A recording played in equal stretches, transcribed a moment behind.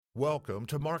Welcome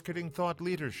to Marketing Thought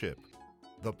Leadership,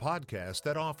 the podcast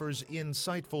that offers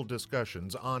insightful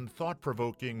discussions on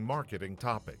thought-provoking marketing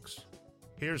topics.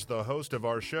 Here's the host of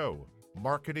our show,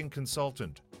 marketing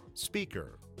consultant,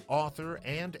 speaker, author,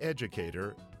 and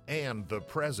educator, and the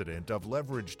president of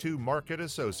Leverage 2 Market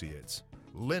Associates,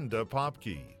 Linda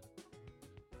Popke.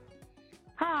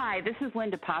 Hi, this is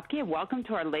Linda Popke, and welcome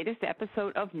to our latest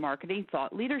episode of Marketing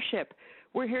Thought Leadership.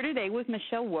 We're here today with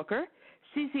Michelle Wooker.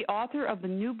 She's the author of the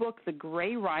new book, The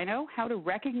Gray Rhino, How to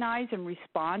Recognize and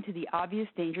Respond to the Obvious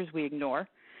Dangers We Ignore.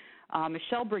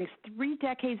 Michelle brings 3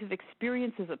 decades of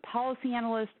experience as a policy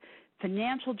analyst,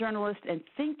 financial journalist, and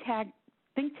think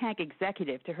tank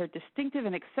executive to her distinctive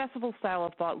and accessible style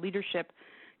of thought leadership,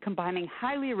 combining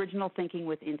highly original thinking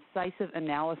with incisive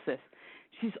analysis.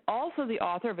 She's also the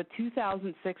author of a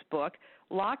 2006 book,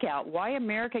 Lockout, Why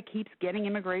America Keeps Getting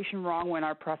Immigration Wrong When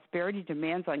Our Prosperity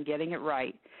Demands on Getting It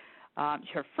Right.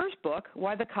 Her first book,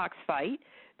 Why the Cocks Fight,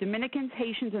 Dominicans,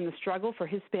 Haitians, and the Struggle for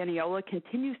Hispaniola,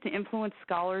 continues to influence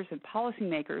scholars and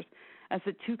policymakers as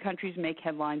the two countries make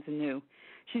headlines anew.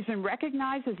 She's been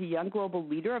recognized as a young global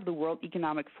leader of the World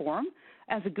Economic Forum,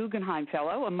 as a Guggenheim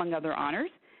Fellow, among other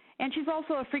honors, and she's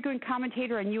also a frequent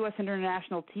commentator on U.S.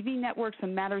 international TV networks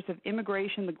on matters of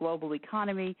immigration, the global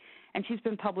economy, and she's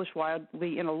been published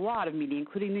widely in a lot of media,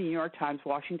 including the New York Times,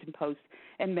 Washington Post,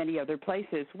 and many other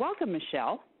places. Welcome,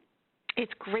 Michelle.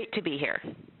 It's great to be here.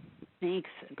 Thanks.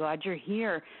 Glad you're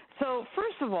here. So,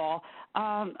 first of all,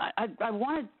 I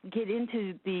want to get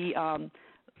into the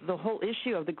whole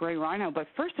issue of the Gray Rhino. But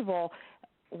first of all,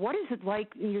 what is it like?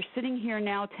 You're sitting here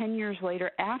now, 10 years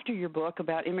later, after your book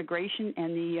about immigration,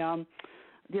 and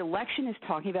the election is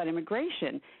talking about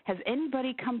immigration. Has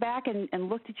anybody come back and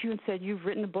looked at you and said, "You've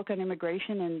written a book on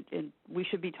immigration, and we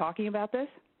should be talking about this"?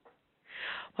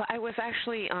 Well, I was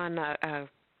actually on a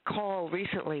call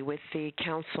recently with the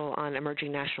Council on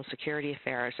Emerging National Security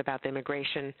Affairs about the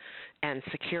immigration and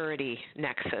security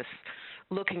nexus.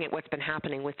 Looking at what's been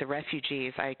happening with the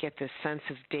refugees, I get this sense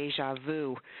of deja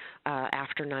vu.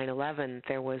 After 9/11,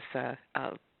 there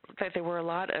were a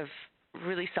lot of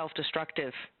really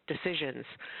self-destructive decisions.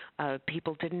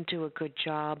 People didn't do a good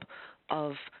job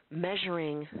of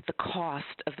measuring the cost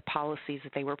of the policies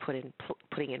that they were putting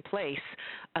in place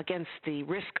against the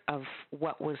risk of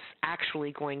what was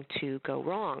actually going to go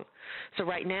wrong. So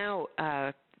right now,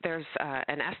 there's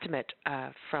an estimate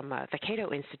from the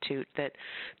Cato Institute that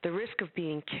the risk of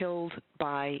being killed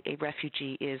by a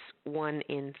refugee is 1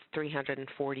 in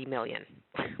 340 million,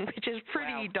 which is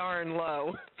pretty darn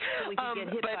low. We could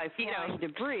get hit by flying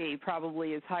debris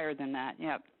probably is higher than that,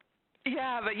 yep.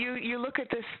 Yeah, but you look at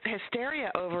this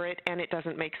hysteria over it, and it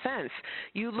doesn't make sense.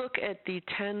 You look at the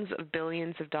tens of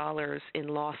billions of dollars in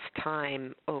lost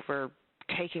time over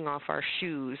taking off our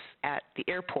shoes at the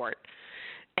airport,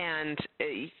 and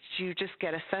you just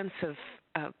get a sense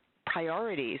of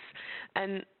priorities.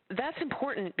 And that's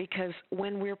important because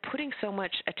when we're putting so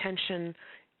much attention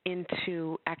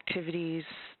into activities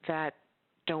that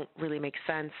don't really make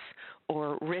sense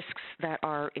or risks that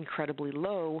are incredibly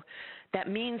low, that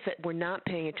means that we're not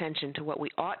paying attention to what we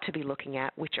ought to be looking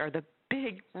at, which are the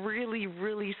big, really,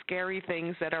 really scary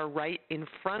things that are right in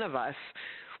front of us,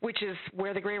 which is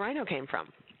where the Gray Rhino came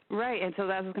from. Right, and so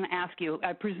I was going to ask you,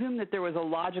 I presume that there was a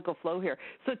logical flow here.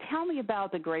 So tell me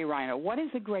about the Gray Rhino. What is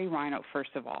a Gray Rhino,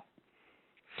 first of all?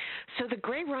 So the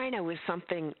Gray Rhino is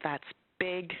something that's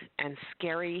big and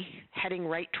scary, heading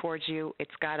right towards you.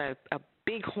 It's got a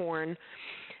big horn,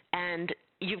 and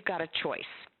you've got a choice.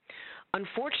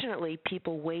 Unfortunately,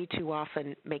 people way too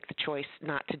often make the choice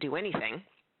not to do anything,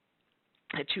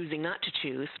 choosing not to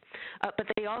choose, but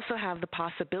they also have the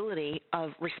possibility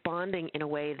of responding in a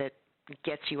way that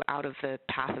gets you out of the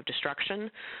path of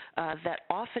destruction that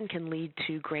often can lead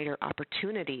to greater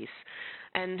opportunities.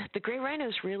 And the Gray Rhino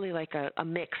is really like a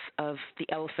mix of the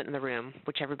elephant in the room,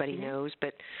 which everybody knows,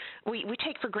 but we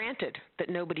take for granted that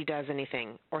nobody does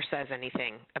anything or says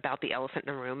anything about the elephant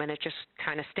in the room, and it just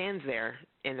kind of stands there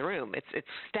in the room. It's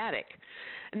static.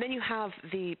 And then you have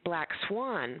the Black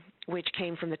Swan, which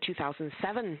came from the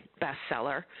 2007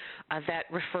 bestseller that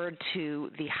referred to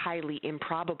the highly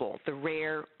improbable, the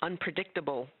rare,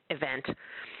 unpredictable event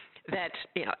that,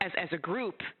 you know, as a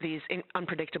group, these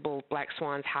unpredictable black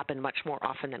swans happen much more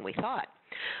often than we thought.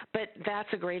 But that's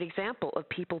a great example of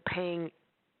people paying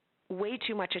way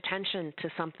too much attention to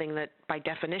something that, by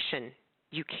definition,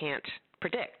 you can't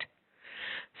predict.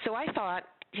 So I thought,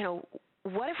 you know,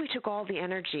 what if we took all the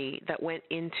energy that went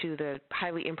into the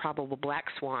highly improbable black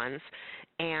swans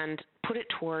and put it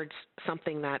towards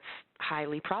something that's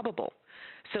highly probable?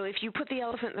 So if you put the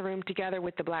elephant in the room together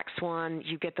with the black swan,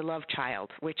 you get the love child,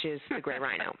 which is the gray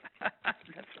rhino.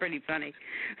 That's pretty funny.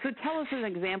 So tell us an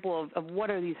example of what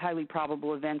are these highly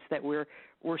probable events that we're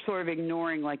sort of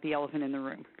ignoring, like the elephant in the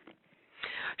room.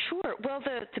 Sure. Well,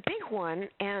 the big one,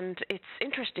 and it's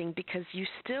interesting because you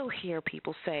still hear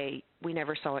people say we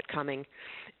never saw it coming,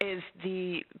 is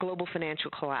the global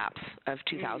financial collapse of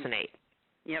 2008.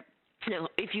 Yep. Now,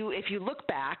 if you look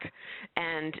back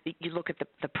and you look at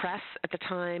the press at the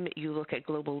time, you look at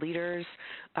global leaders,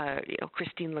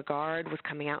 Christine Lagarde was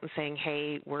coming out and saying,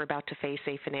 hey, we're about to face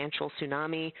a financial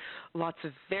tsunami. Lots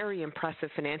of very impressive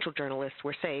financial journalists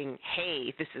were saying,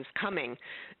 hey, this is coming.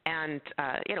 And,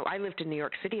 I lived in New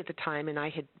York City at the time, and I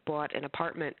had bought an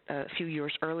apartment a few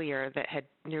years earlier that had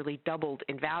nearly doubled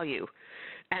in value.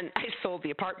 And I sold the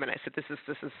apartment. I said, this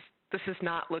is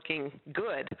not looking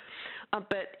good.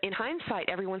 But in hindsight,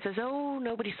 everyone says, oh,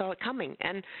 nobody saw it coming.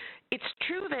 And it's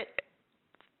true that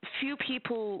few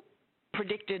people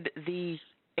predicted the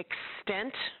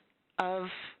extent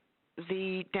of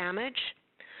the damage,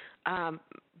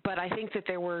 but I think that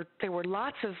there were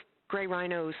lots of gray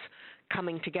rhinos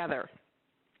coming together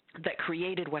that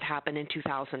created what happened in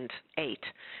 2008.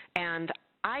 And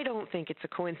I don't think it's a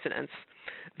coincidence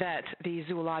that the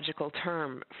zoological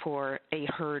term for a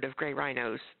herd of gray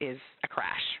rhinos is a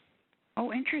crash.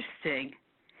 Oh, interesting.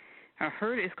 A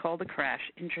herd is called a crash.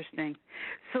 Interesting.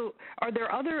 So are there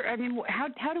other,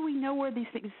 how do we know where these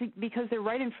things, because they're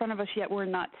right in front of us, yet we're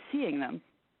not seeing them?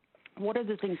 What are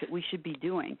the things that we should be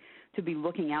doing to be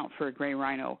looking out for a gray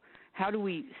rhino? How do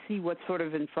we see what's sort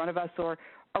of in front of us, or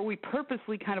are we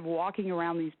purposely kind of walking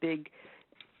around these big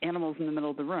animals in the middle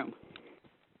of the room?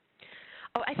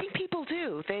 Oh, I think people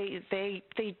do. There's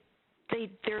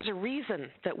a reason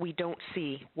that we don't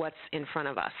see what's in front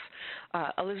of us.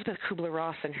 Elizabeth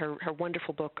Kubler-Ross, in her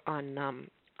wonderful book on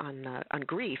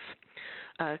grief,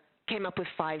 came up with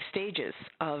 5 stages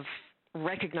of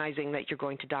recognizing that you're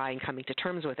going to die and coming to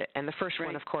terms with it. And the first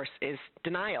one, of course, is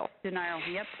denial. Denial.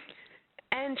 Yep.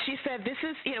 And she said, this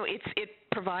is, it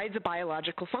provides a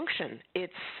biological function.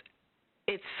 It's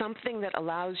something that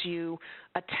allows you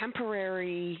a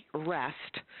temporary rest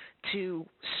to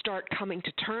start coming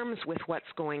to terms with what's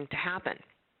going to happen.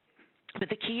 But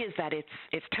the key is that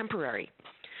it's temporary.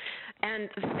 And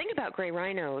the thing about gray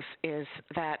rhinos is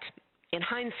that in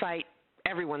hindsight,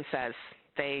 everyone says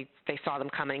they saw them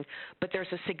coming, but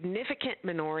there's a significant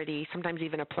minority, sometimes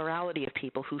even a plurality of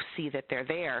people who see that they're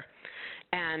there.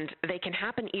 And they can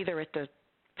happen either at the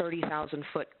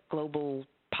 30,000-foot global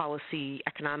policy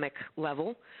economic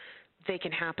level, they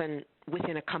can happen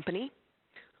within a company,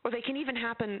 or they can even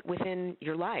happen within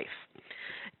your life.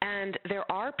 And there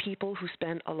are people who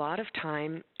spend a lot of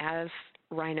time as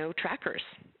rhino trackers.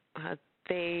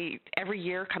 They every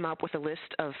year come up with a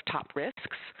list of top risks.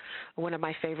 One of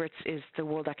my favorites is the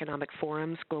World Economic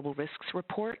Forum's Global Risks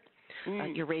Report.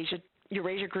 Eurasia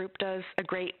Group does a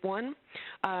great one.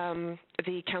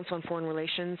 The Council on Foreign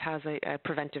Relations has a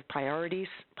Preventive Priorities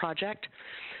project.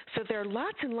 So there are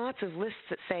lots and lots of lists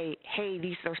that say, hey,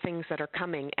 these are things that are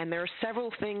coming, and there are several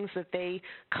things that they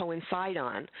coincide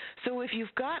on. So if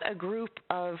you've got a group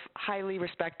of highly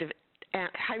respected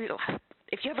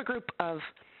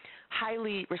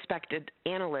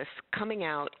analysts coming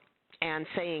out and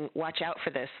saying, watch out for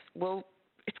this, well,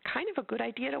 it's kind of a good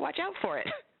idea to watch out for it.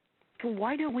 Well,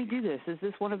 why don't we do this? Is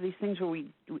this one of these things where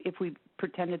if we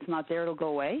pretend it's not there, it'll go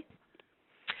away?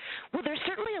 Well, there's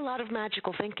certainly a lot of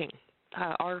magical thinking.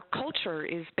 Our culture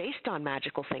is based on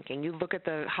magical thinking. You look at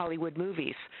the Hollywood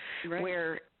movies, right,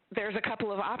 where there's a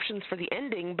couple of options for the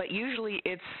ending, but usually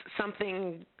it's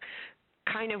something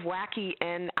kind of wacky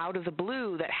and out of the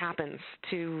blue that happens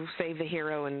to save the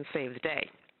hero and save the day.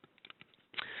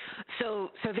 So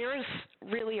there is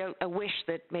really a wish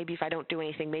that maybe if I don't do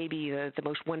anything, maybe the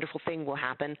most wonderful thing will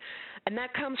happen. And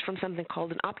that comes from something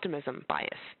called an optimism bias,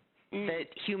 that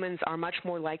humans are much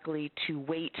more likely to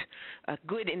weight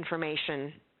good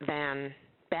information than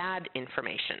bad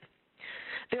information.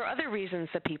 There are other reasons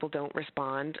that people don't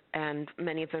respond, and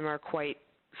many of them are quite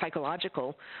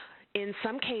psychological. In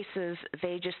some cases,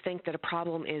 they just think that a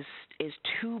problem is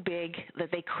too big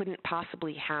that they couldn't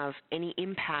possibly have any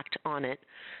impact on it,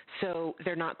 so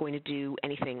they're not going to do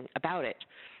anything about it.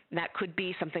 And that could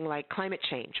be something like climate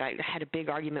change. I had a big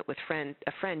argument with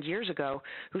a friend years ago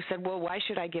who said, well, why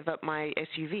should I give up my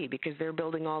SUV? Because they're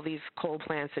building all these coal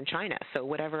plants in China, so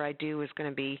whatever I do is going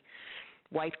to be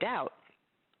wiped out.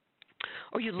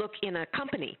 Or you look in a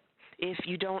company. If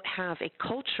you don't have a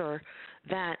culture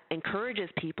that encourages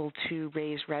people to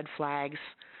raise red flags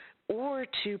or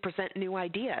to present new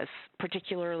ideas,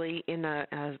 particularly in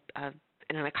an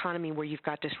economy where you've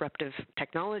got disruptive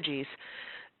technologies,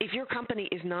 if your company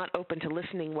is not open to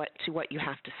listening to what you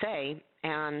have to say,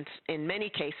 and in many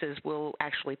cases will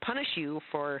actually punish you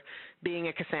for being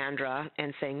a Cassandra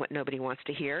and saying what nobody wants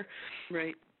to hear,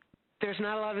 right, there's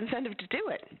not a lot of incentive to do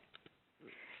it.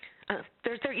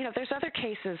 There's other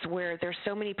cases where there's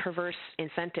so many perverse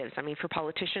incentives. I mean, for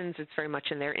politicians, it's very much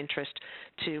in their interest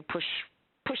to push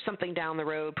something down the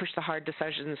road, push the hard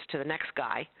decisions to the next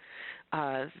guy.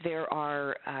 There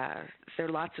are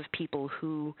lots of people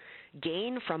who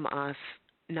gain from us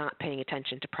not paying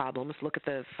attention to problems. Look at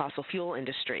the fossil fuel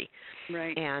industry,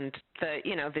 right, and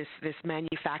this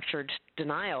manufactured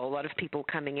denial. A lot of people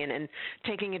coming in and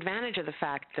taking advantage of the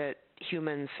fact that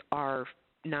humans are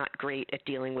not great at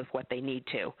dealing with what they need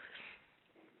to.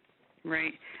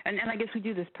 Right, and I guess we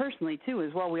do this personally too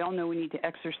as well. We all know we need to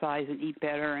exercise and eat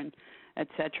better and et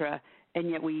cetera, and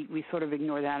yet we sort of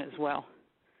ignore that as well.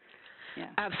 Yeah.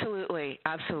 Absolutely.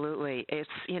 It's,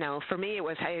 for me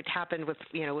it happened with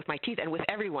my teeth and with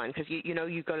everyone, because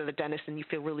you go to the dentist and you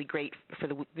feel really great for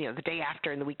the day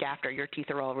after and the week after. Your teeth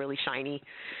are all really shiny,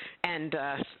 and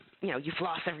you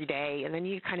floss every day, and then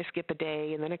you kind of skip a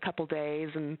day and then a couple days,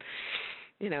 and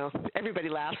everybody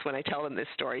laughs when I tell them this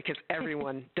story because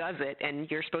everyone does it,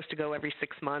 and you're supposed to go every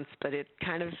 6 months, but it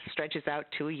kind of stretches out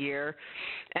to a year.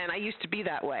 And I used to be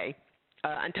that way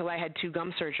until I had 2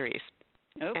 gum surgeries.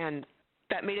 Oh. And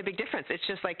that made a big difference. It's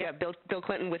just like Bill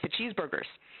Clinton with the cheeseburgers.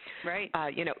 Right.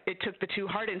 It took the 2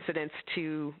 heart incidents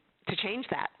to change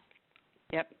that.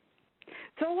 Yep.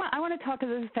 So I want to talk,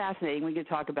 because this is fascinating. We could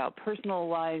talk about personal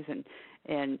lives and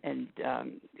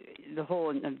the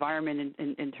whole environment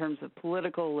in terms of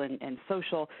political and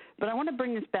social, but I want to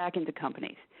bring this back into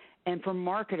companies. And for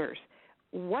marketers,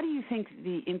 what do you think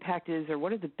the impact is, or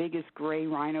what are the biggest gray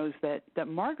rhinos that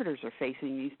marketers are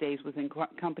facing these days within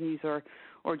companies or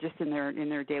just in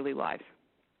their daily lives?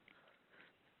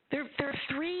 There are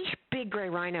 3 big gray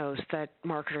rhinos that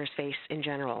marketers face in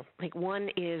general. Like, one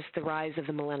is the rise of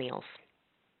the millennials.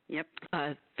 Yep.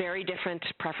 Very different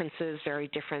preferences, very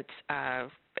different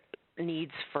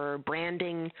needs for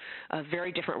branding, a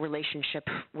very different relationship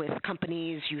with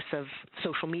companies, use of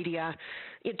social media,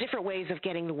 different ways of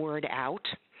getting the word out.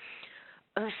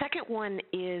 The second one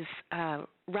is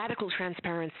radical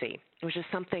transparency, which is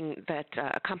something that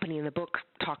a company in the book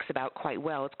talks about quite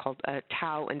well. It's called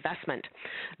Tao Investment,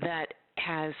 that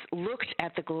has looked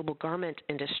at the global garment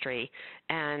industry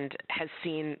and has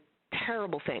seen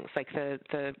terrible things like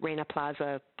the Rana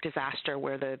Plaza disaster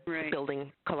where the right.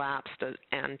 building collapsed,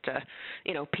 and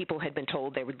people had been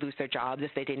told they would lose their jobs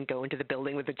if they didn't go into the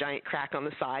building with a giant crack on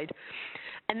the side.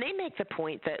 And they make the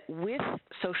point that with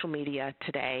social media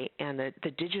today and the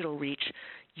digital reach,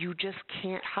 you just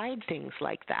can't hide things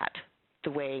like that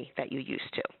the way that you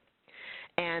used to.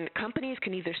 And companies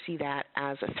can either see that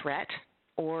as a threat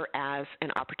or as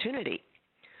an opportunity.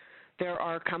 There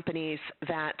are companies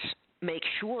that make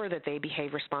sure that they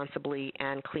behave responsibly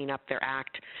and clean up their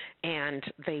act, and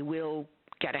they will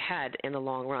get ahead in the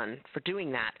long run for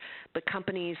doing that. But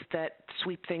companies that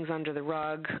sweep things under the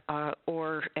rug,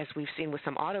 or as we've seen with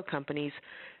some auto companies,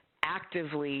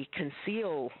 actively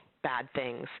conceal bad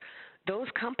things, those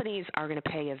companies are going to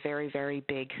pay a very, very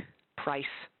big price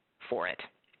for it.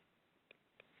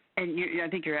 And I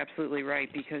think you're absolutely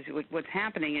right, because what's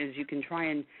happening is you can try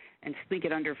and sneak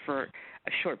it under for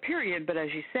a short period, but as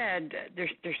you said,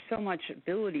 there's so much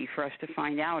ability for us to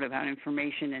find out about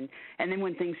information, and then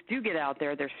when things do get out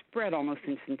there, they're spread almost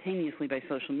instantaneously by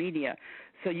social media.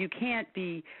 So you can't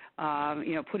be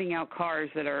putting out cars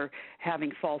that are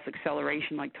having false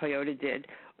acceleration like Toyota did,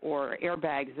 or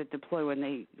airbags that deploy when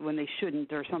they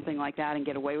shouldn't, or something like that, and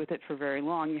get away with it for very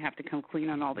long. You have to come clean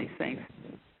on all these things.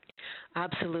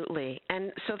 Absolutely.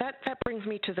 And so that brings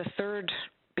me to the third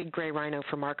big gray rhino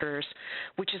for marketers,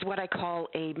 which is what I call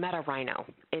a meta rhino.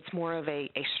 It's more of a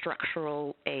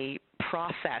structural, a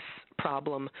process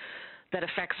problem that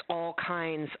affects all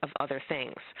kinds of other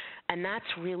things. And that's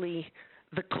really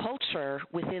the culture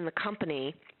within the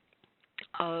company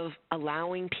of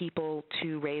allowing people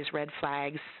to raise red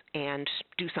flags and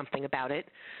do something about it.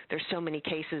 There's so many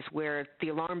cases where the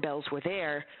alarm bells were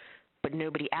there, but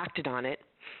nobody acted on it.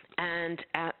 And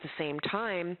at the same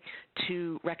time,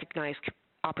 to recognize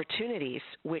opportunities,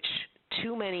 which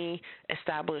too many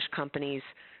established companies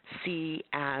see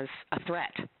as a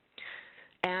threat.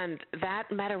 And that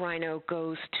meta rhino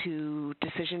goes to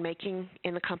decision making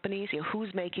in the companies.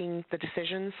 Who's making the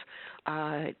decisions?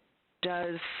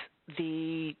 Does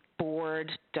the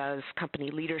board, does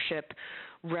company leadership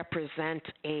represent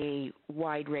a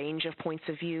wide range of points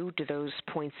of view? Do those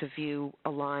points of view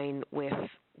align with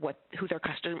who their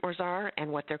customers are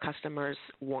and what their customers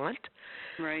want.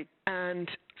 Right. And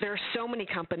there are so many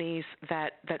companies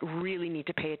that really need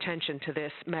to pay attention to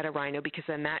this Meta Rhino, because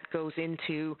then that goes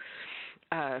into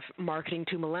marketing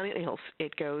to millennials.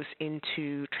 It goes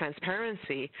into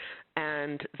transparency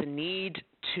and the need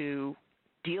to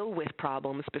deal with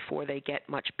problems before they get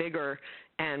much bigger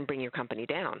and bring your company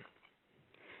down.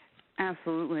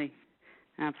 Absolutely.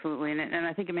 Absolutely, and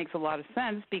I think it makes a lot of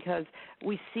sense, because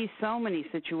we see so many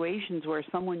situations where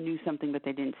someone knew something but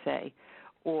they didn't say,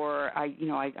 or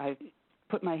I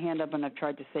put my hand up and I've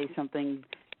tried to say something,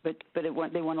 but they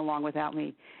went along without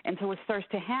me. And so what starts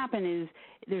to happen is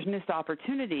there's missed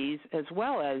opportunities, as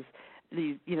well as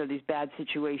these bad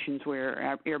situations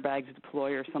where airbags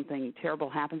deploy or something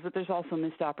terrible happens, but there's also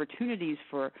missed opportunities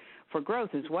for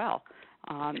growth as well.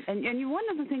 And one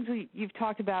of the things you've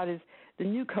talked about is the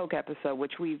new Coke episode,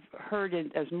 which we've heard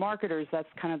as marketers, that's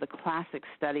kind of the classic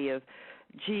study of,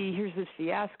 gee, here's this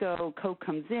fiasco, Coke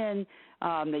comes in,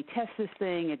 they test this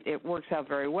thing, it works out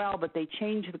very well, but they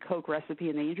change the Coke recipe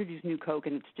and they introduce new Coke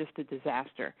and it's just a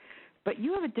disaster. But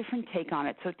you have a different take on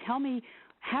it, so tell me,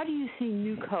 how do you see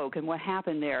new Coke and what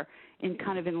happened there in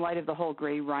light of the whole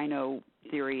gray rhino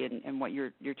theory and what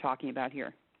you're talking about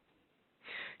here?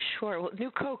 Sure. Well,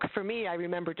 New Coke, for me, I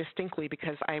remember distinctly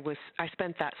because I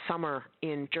spent that summer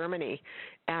in Germany,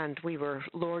 and we were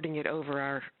lording it over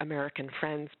our American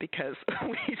friends because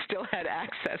we still had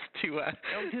access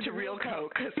to real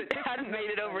Coke, because it hadn't made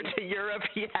it over to Europe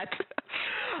yet.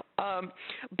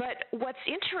 But what's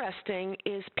interesting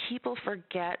is people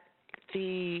forget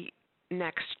the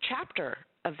next chapter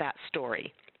of that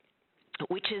story,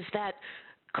 which is that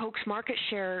Coke's market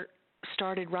share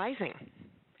started rising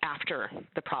after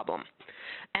the problem.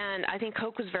 And I think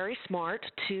Coke was very smart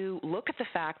to look at the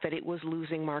fact that it was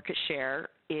losing market share.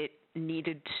 It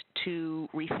needed to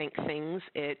rethink things.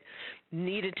 It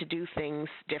needed to do things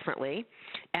differently.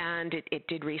 And it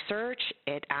did research.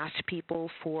 It asked people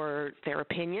for their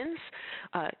opinions.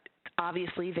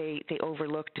 Obviously, they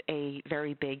overlooked a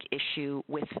very big issue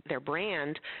with their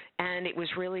brand, and it was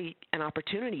really an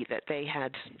opportunity that they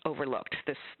had overlooked,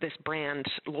 this brand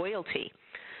loyalty.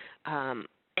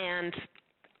 And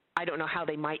I don't know how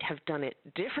they might have done it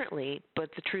differently, but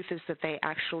the truth is that they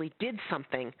actually did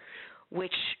something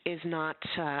which is not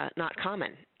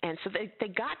common. And so they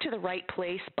got to the right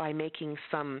place by making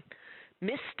some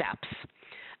missteps.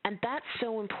 And that's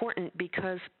so important,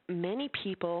 because many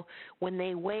people, when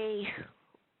they weigh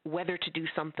whether to do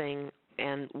something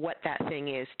and what that thing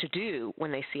is to do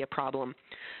when they see a problem,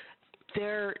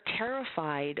 they're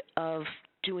terrified of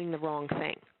doing the wrong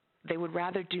thing. They would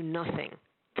rather do nothing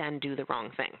than do the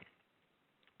wrong thing.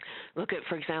 Look at,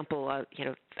 for example,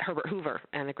 Herbert Hoover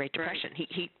and the Great Depression. Right.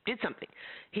 He did something.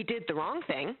 He did the wrong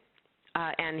thing,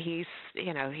 and he's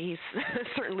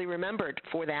certainly remembered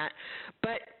for that.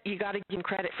 But you got to give him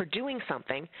credit for doing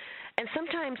something. And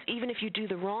sometimes, even if you do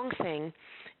the wrong thing,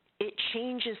 it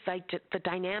changes the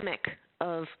dynamic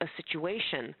of a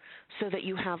situation so that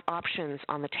you have options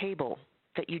on the table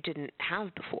that you didn't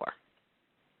have before.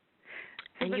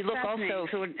 And you look also.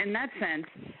 So in that sense,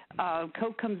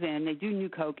 Coke comes in, they do new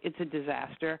Coke, it's a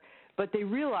disaster, but they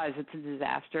realize it's a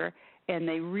disaster, and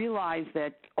they realize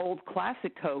that old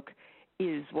classic Coke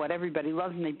is what everybody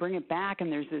loves, and they bring it back,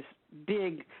 and there's this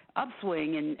big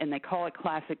upswing, and they call it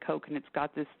classic Coke, and it's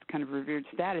got this kind of revered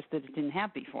status that it didn't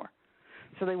have before.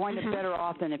 So they wind up better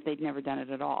off than if they'd never done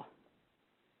it at all.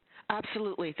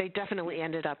 Absolutely, they definitely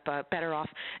ended up better off.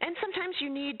 And sometimes you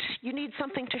need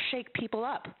something to shake people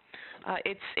up.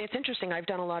 It's interesting. I've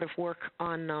done a lot of work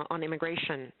on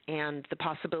immigration and the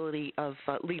possibility of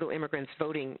legal immigrants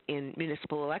voting in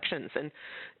municipal elections. And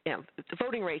the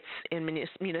voting rates in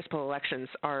municipal elections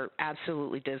are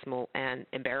absolutely dismal and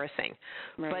embarrassing.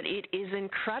 Right. But it is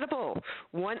incredible.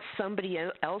 Once somebody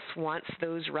else wants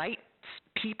those rights,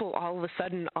 people all of a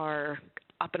sudden are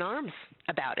up in arms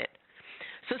about it.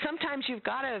 So sometimes you've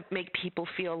got to make people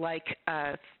feel like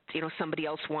somebody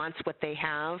else wants what they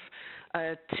have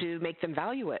to make them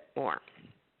value it more.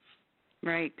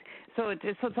 Right. So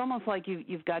it's almost like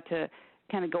you've got to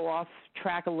kind of go off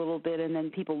track a little bit, and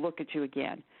then people look at you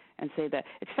again and say that.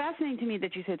 It's fascinating to me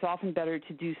that you say it's often better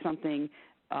to do something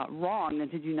wrong than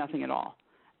to do nothing at all.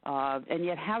 And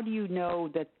yet, how do you know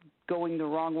that going the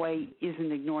wrong way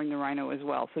isn't ignoring the rhino as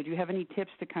well? So do you have any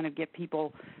tips to kind of get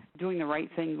people doing the right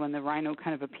thing when the rhino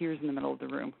kind of appears in the middle of the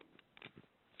room?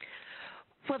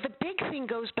 Well, the big thing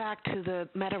goes back to the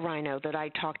Meta Rhino that I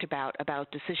talked about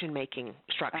decision-making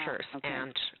structures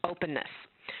and openness.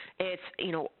 It's,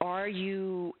 are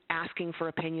you asking for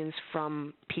opinions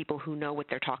from people who know what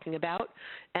they're talking about?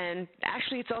 And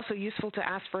actually, it's also useful to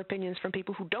ask for opinions from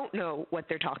people who don't know what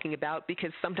they're talking about,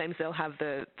 because sometimes they'll have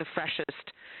the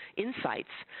freshest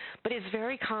insights. But it's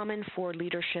very common for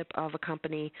leadership of a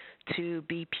company to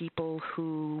be people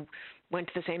who went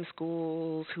to the same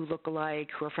schools, who look alike,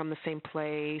 who are from the same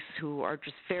place, who are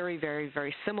just very, very,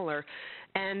 very similar.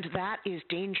 And that is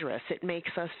dangerous. It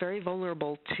makes us very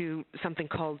vulnerable to something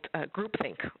called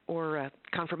groupthink, or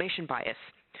confirmation bias,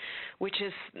 which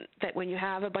is that when you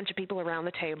have a bunch of people around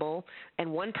the table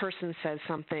and one person says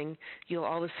something, you'll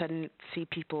all of a sudden see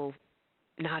people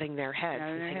nodding their heads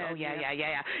and saying, oh,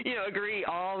 yeah, agree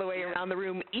all the way around the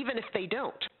room, even if they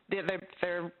don't.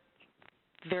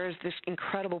 There's this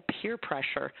incredible peer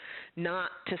pressure not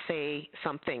to say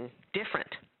something different.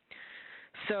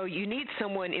 So you need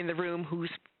someone in the room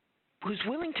who's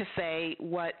willing to say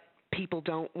what people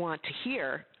don't want to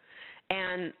hear,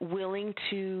 and willing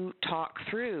to talk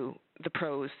through the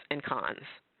pros and cons.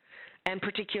 And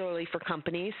particularly for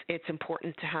companies, it's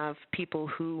important to have people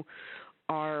who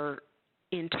are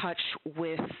in touch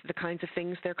with the kinds of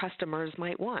things their customers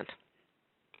might want.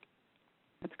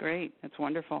 That's great. That's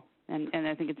wonderful. And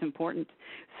I think it's important.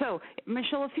 So,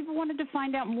 Michelle, if people wanted to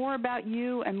find out more about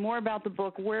you and more about the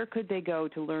book, where could they go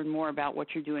to learn more about what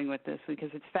you're doing with this? Because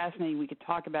it's fascinating. We could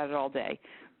talk about it all day.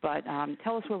 But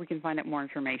tell us where we can find out more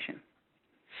information.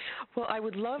 Well, I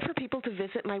would love for people to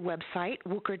visit my website,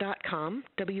 Wooker.com,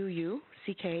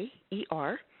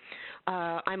 WUCKER.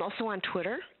 I'm also on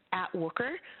Twitter,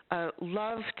 @Wooker.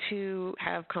 Love to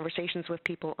have conversations with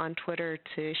people on Twitter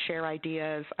to share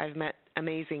ideas. I've met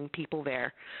amazing people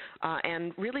there,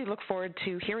 and really look forward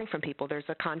to hearing from people. There's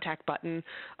a contact button.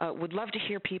 Would love to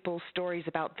hear people's stories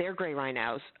about their gray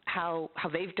rhinos, how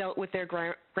they've dealt with their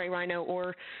gray rhino,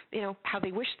 or how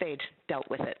they wish they'd dealt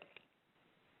with it.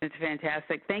 It's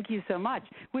fantastic. Thank you so much.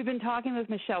 We've been talking with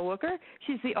Michelle Wooker.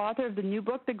 She's the author of the new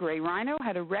book, The Gray Rhino,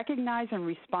 How to Recognize and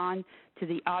Respond to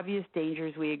the Obvious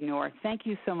Dangers We Ignore. Thank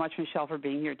you so much, Michelle, for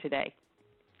being here today.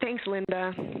 Thanks,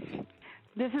 Linda.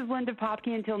 This is Linda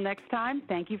Popke. Until next time,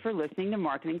 thank you for listening to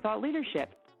Marketing Thought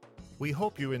Leadership. We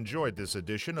hope you enjoyed this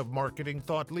edition of Marketing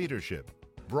Thought Leadership,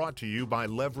 brought to you by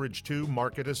Leverage 2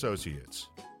 Market Associates.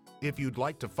 If you'd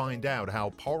like to find out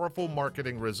how powerful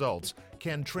marketing results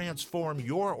can transform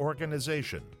your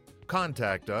organization,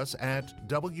 contact us at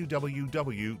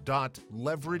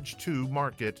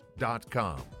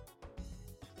www.leverage2market.com.